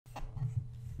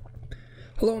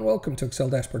Hello and welcome to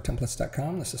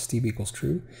Excel-Templates.com. This is Steve Equals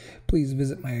True. Please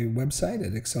visit my website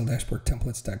at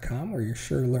Excel-Templates.com where you're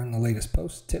sure to learn the latest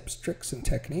posts, tips, tricks, and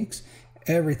techniques,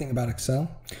 everything about Excel.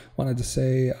 Wanted to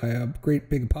say a great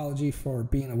big apology for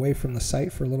being away from the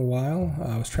site for a little while.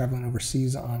 I was traveling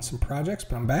overseas on some projects,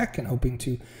 but I'm back and hoping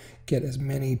to get as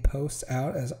many posts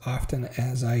out as often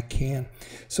as I can.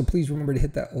 So please remember to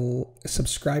hit that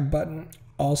subscribe button.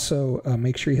 Also,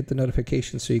 make sure you hit the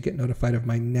notification so you get notified of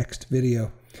my next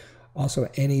video. Also,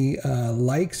 any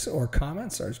likes or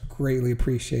comments are greatly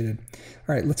appreciated.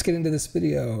 All right, let's get into this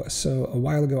video. So a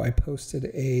while ago, I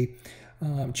posted a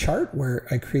chart where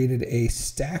I created a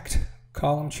stacked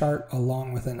column chart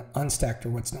along with an unstacked,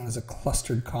 or what's known as a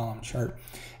clustered column chart.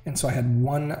 And so I had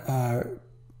one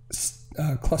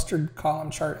clustered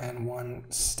column chart and one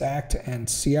stacked, and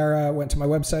Ciara went to my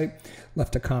website,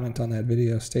 left a comment on that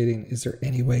video stating, is there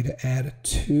any way to add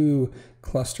two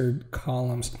clustered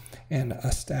columns and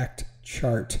a stacked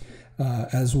chart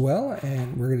as well?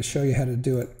 And we're going to show you how to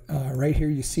do it. Right here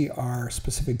you see our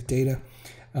specific data,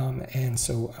 and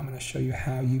so I'm going to show you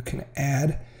how you can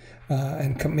add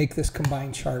and make this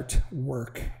combined chart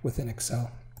work within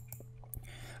Excel.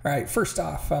 All right, first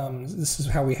off, this is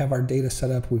how we have our data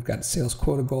set up. We've got sales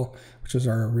quota goal, which was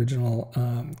our original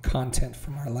content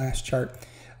from our last chart.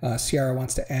 Ciara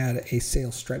wants to add a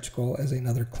sales stretch goal as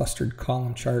another clustered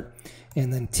column chart.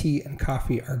 And then tea and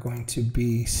coffee are going to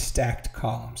be stacked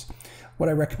columns. What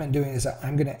I recommend doing is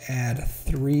I'm going to add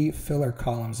 3 filler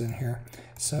columns in here.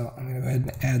 So I'm going to go ahead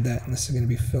and add that. And this is going to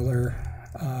be filler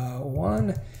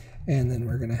 1. And then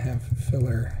we're going to have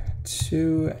filler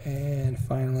 2. And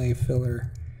finally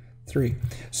filler 3.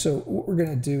 So what we're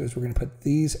going to do is we're going to put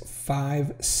these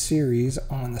 5 series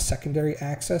on the secondary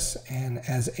axis, and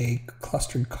as a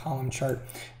clustered column chart,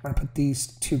 we're going to put these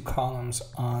 2 columns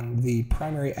on the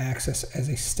primary axis as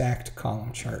a stacked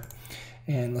column chart.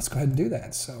 And let's go ahead and do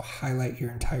that. So highlight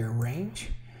your entire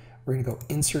range. We're going to go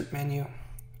insert menu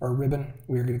or ribbon.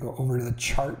 We're going to go over to the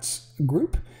charts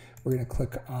group. We're going to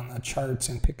click on the charts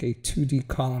and pick a 2D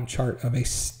column chart of a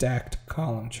stacked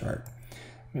column chart.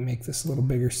 Let me make this a little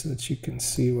bigger so that you can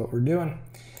see what we're doing.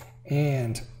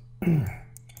 And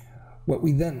what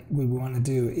we want to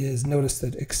do is notice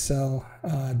that Excel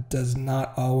does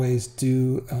not always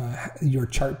do your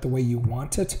chart the way you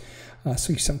want it.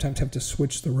 So you sometimes have to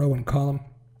switch the row and column.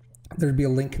 There'd be a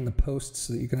link in the post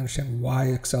so that you can understand why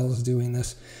Excel is doing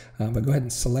this. But go ahead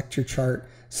and select your chart,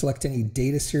 select any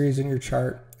data series in your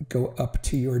chart, go up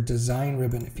to your design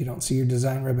ribbon. If you don't see your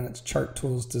design ribbon, it's Chart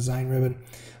Tools Design Ribbon.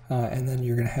 And then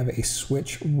you're going to have a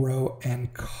switch row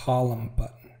and column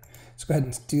button. So go ahead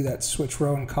and do that switch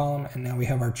row and column, and now we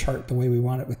have our chart the way we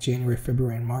want it with January,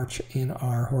 February, and March in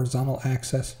our horizontal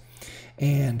axis.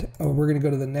 And we're going to go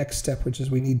to the next step, which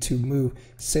is we need to move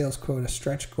sales quota,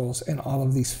 stretch goals, and all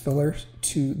of these fillers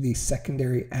to the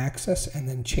secondary axis and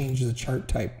then change the chart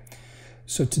type.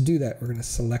 So to do that, we're going to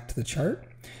select the chart.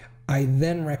 I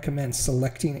then recommend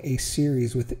selecting a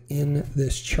series within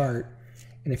this chart.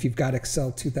 And if you've got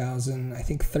Excel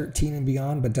 2013 and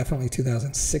beyond, but definitely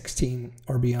 2016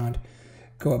 or beyond,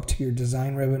 go up to your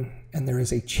design ribbon, and there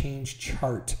is a change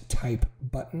chart type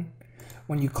button.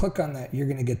 When you click on that, you're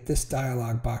going to get this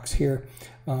dialog box here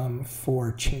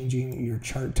for changing your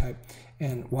chart type.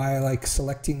 And why I like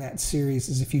selecting that series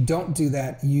is if you don't do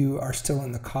that, you are still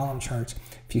in the column charts.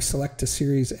 If you select a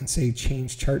series and say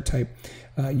change chart type,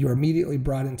 you're immediately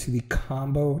brought into the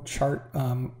combo chart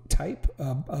type.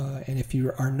 And if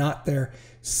you are not there,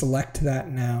 select that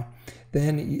now.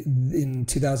 Then in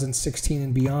 2016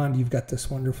 and beyond, you've got this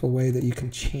wonderful way that you can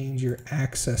change your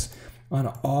axis on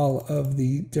all of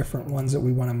the different ones that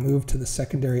we want to move to the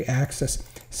secondary axis.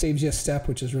 Saves you a step,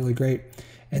 which is really great.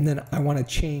 And then I want to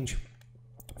change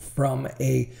from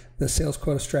the sales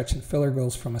quota, stretch, and filler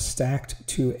goals from a stacked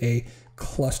to a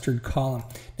clustered column.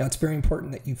 Now it's very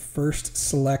important that you first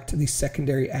select the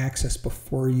secondary axis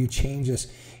before you change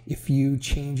this. If you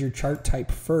change your chart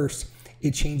type first,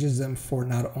 it changes them for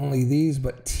not only these,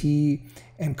 but tea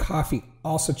and coffee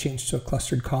also change to a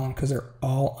clustered column because they're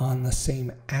all on the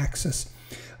same axis.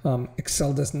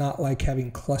 Excel does not like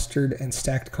having clustered and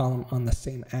stacked column on the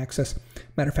same axis.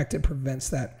 Matter of fact, it prevents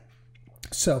that.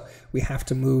 So we have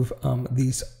to move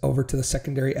these over to the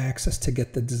secondary axis to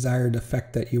get the desired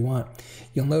effect that you want.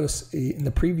 You'll notice in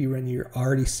the preview run, you're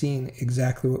already seeing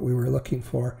exactly what we were looking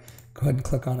for. Go ahead and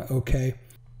click on OK.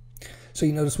 So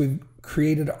you notice we've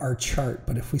created our chart,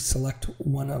 but if we select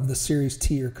one of the series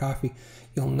tea or coffee,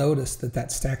 you'll notice that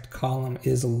that stacked column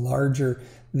is larger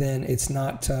than, it's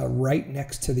not right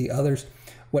next to the others.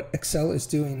 What Excel is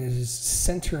doing is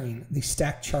centering the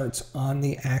stacked charts on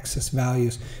the axis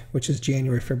values, which is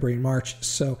January, February, and March.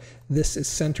 So this is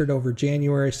centered over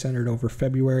January, centered over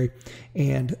February,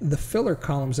 and the filler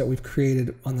columns that we've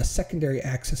created on the secondary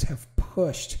axis have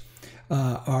pushed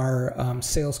our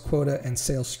sales quota and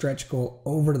sales stretch goal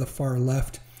over to the far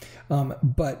left.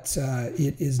 But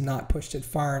it is not pushed it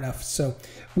far enough. So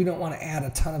we don't want to add a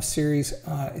ton of series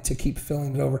to keep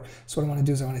filling it over. So what I want to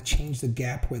do is I want to change the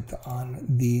gap width on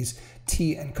these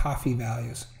tea and coffee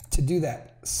values. To do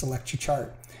that, select your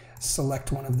chart.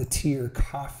 Select one of the tea or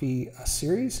coffee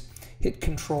series. Hit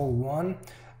Control-1,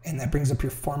 and that brings up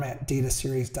your Format Data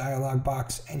Series dialog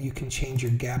box, and you can change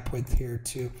your gap width here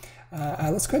to,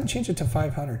 let's go ahead and change it to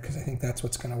 500 because I think that's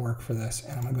what's going to work for this.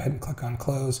 And I'm going to go ahead and click on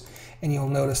Close, and you'll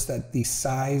notice that the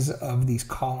size of these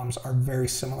columns are very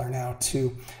similar now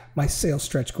to my sales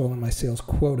stretch goal and my sales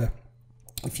quota.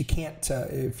 If you can't,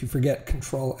 if you forget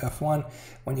Control F1,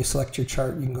 when you select your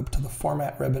chart, you can go up to the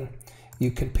Format ribbon. You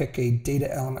can pick a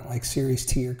data element like series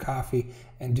tea or coffee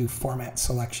and do format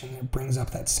selection. It brings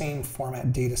up that same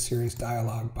Format Data Series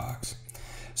dialog box.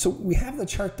 So we have the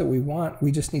chart that we want.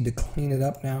 We just need to clean it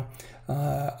up now.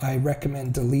 I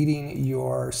recommend deleting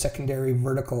your secondary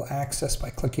vertical axis by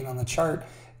clicking on the chart,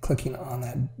 clicking on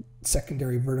that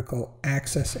secondary vertical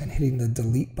axis and hitting the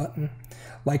delete button.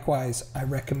 Likewise, I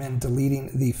recommend deleting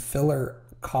the filler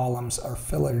columns or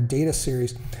filler data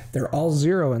series. They're all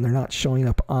 0 and they're not showing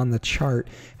up on the chart.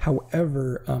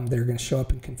 However, they're going to show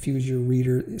up and confuse your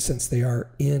reader since they are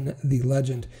in the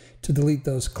legend. To delete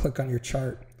those, click on your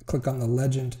chart, click on the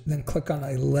legend, then click on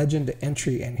a legend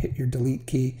entry and hit your delete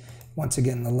key. Once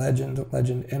again, the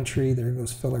legend entry, there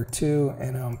goes filler 2,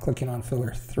 and now I'm clicking on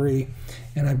filler 3,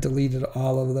 and I've deleted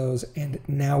all of those, and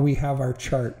now we have our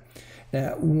chart.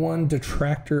 Now, one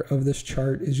detractor of this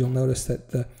chart is you'll notice that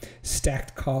the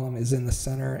stacked column is in the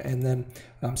center, and then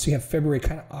so you have February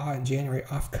kind of and January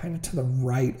off kind of to the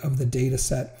right of the data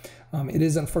set. It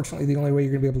is unfortunately the only way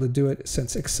you're going to be able to do it,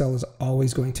 since Excel is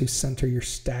always going to center your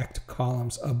stacked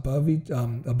columns above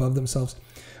themselves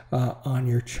on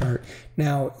your chart.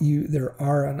 Now, there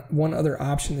are one other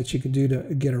option that you can do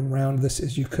to get around this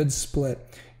is you could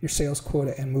split your sales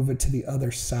quota and move it to the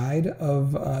other side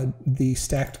of the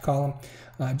stacked column.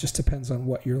 Just depends on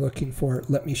what you're looking for.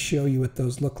 Let me show you what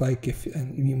those look like if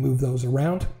you move those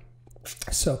around.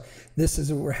 So this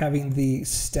is where we're having the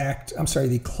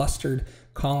clustered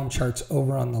column charts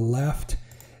over on the left.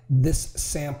 This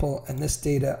sample and this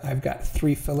data, I've got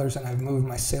 3 fillers and I've moved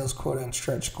my sales quota and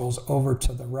stretch goals over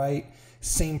to the right.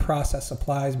 Same process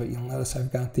applies, but you'll notice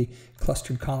I've got the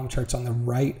clustered column charts on the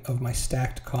right of my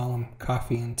stacked column,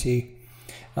 coffee and tea.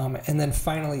 And then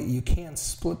finally, you can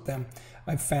split them.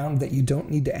 I've found that you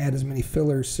don't need to add as many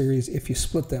filler series if you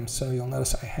split them. So you'll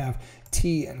notice I have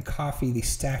tea and coffee, the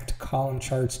stacked column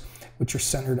charts, which are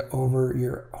centered over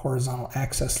your horizontal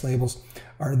axis labels,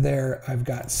 are there. I've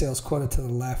got sales quota to the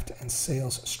left and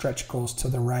sales stretch goals to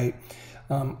the right.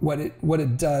 What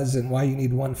it does and why you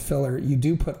need one filler, you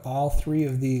do put all 3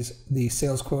 of these, the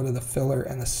sales quota, the filler,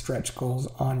 and the stretch goals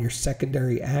on your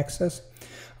secondary axis.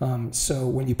 So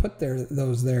when you put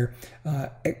those there,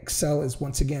 Excel is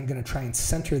once again going to try and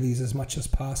center these as much as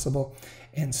possible.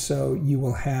 And so you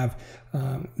will have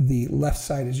the left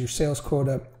side is your sales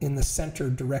quota. In the center,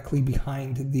 directly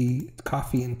behind the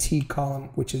coffee and tea column,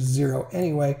 which is 0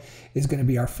 anyway, is going to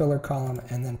be our filler column.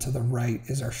 And then to the right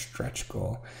is our stretch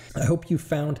goal. I hope you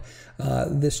found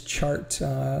this chart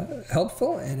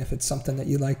helpful. And if it's something that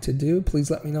you'd like to do, please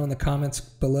let me know in the comments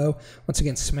below. Once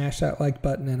again, smash that like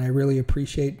button, and I really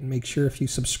appreciate, and make sure if you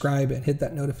subscribe and hit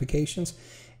that notifications.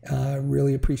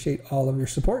 Really appreciate all of your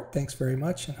support. Thanks very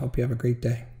much, and hope you have a great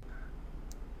day.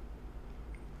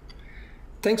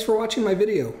 Thanks for watching my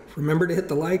video. Remember to hit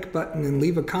the like button and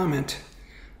leave a comment.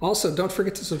 Also, don't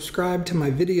forget to subscribe to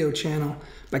my video channel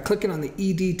by clicking on the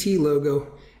EDT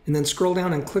logo, and then scroll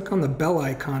down and click on the bell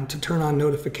icon to turn on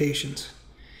notifications.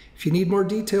 If you need more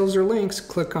details or links,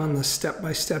 click on the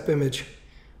step-by-step image.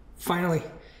 Finally,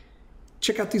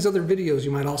 check out these other videos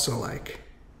you might also like.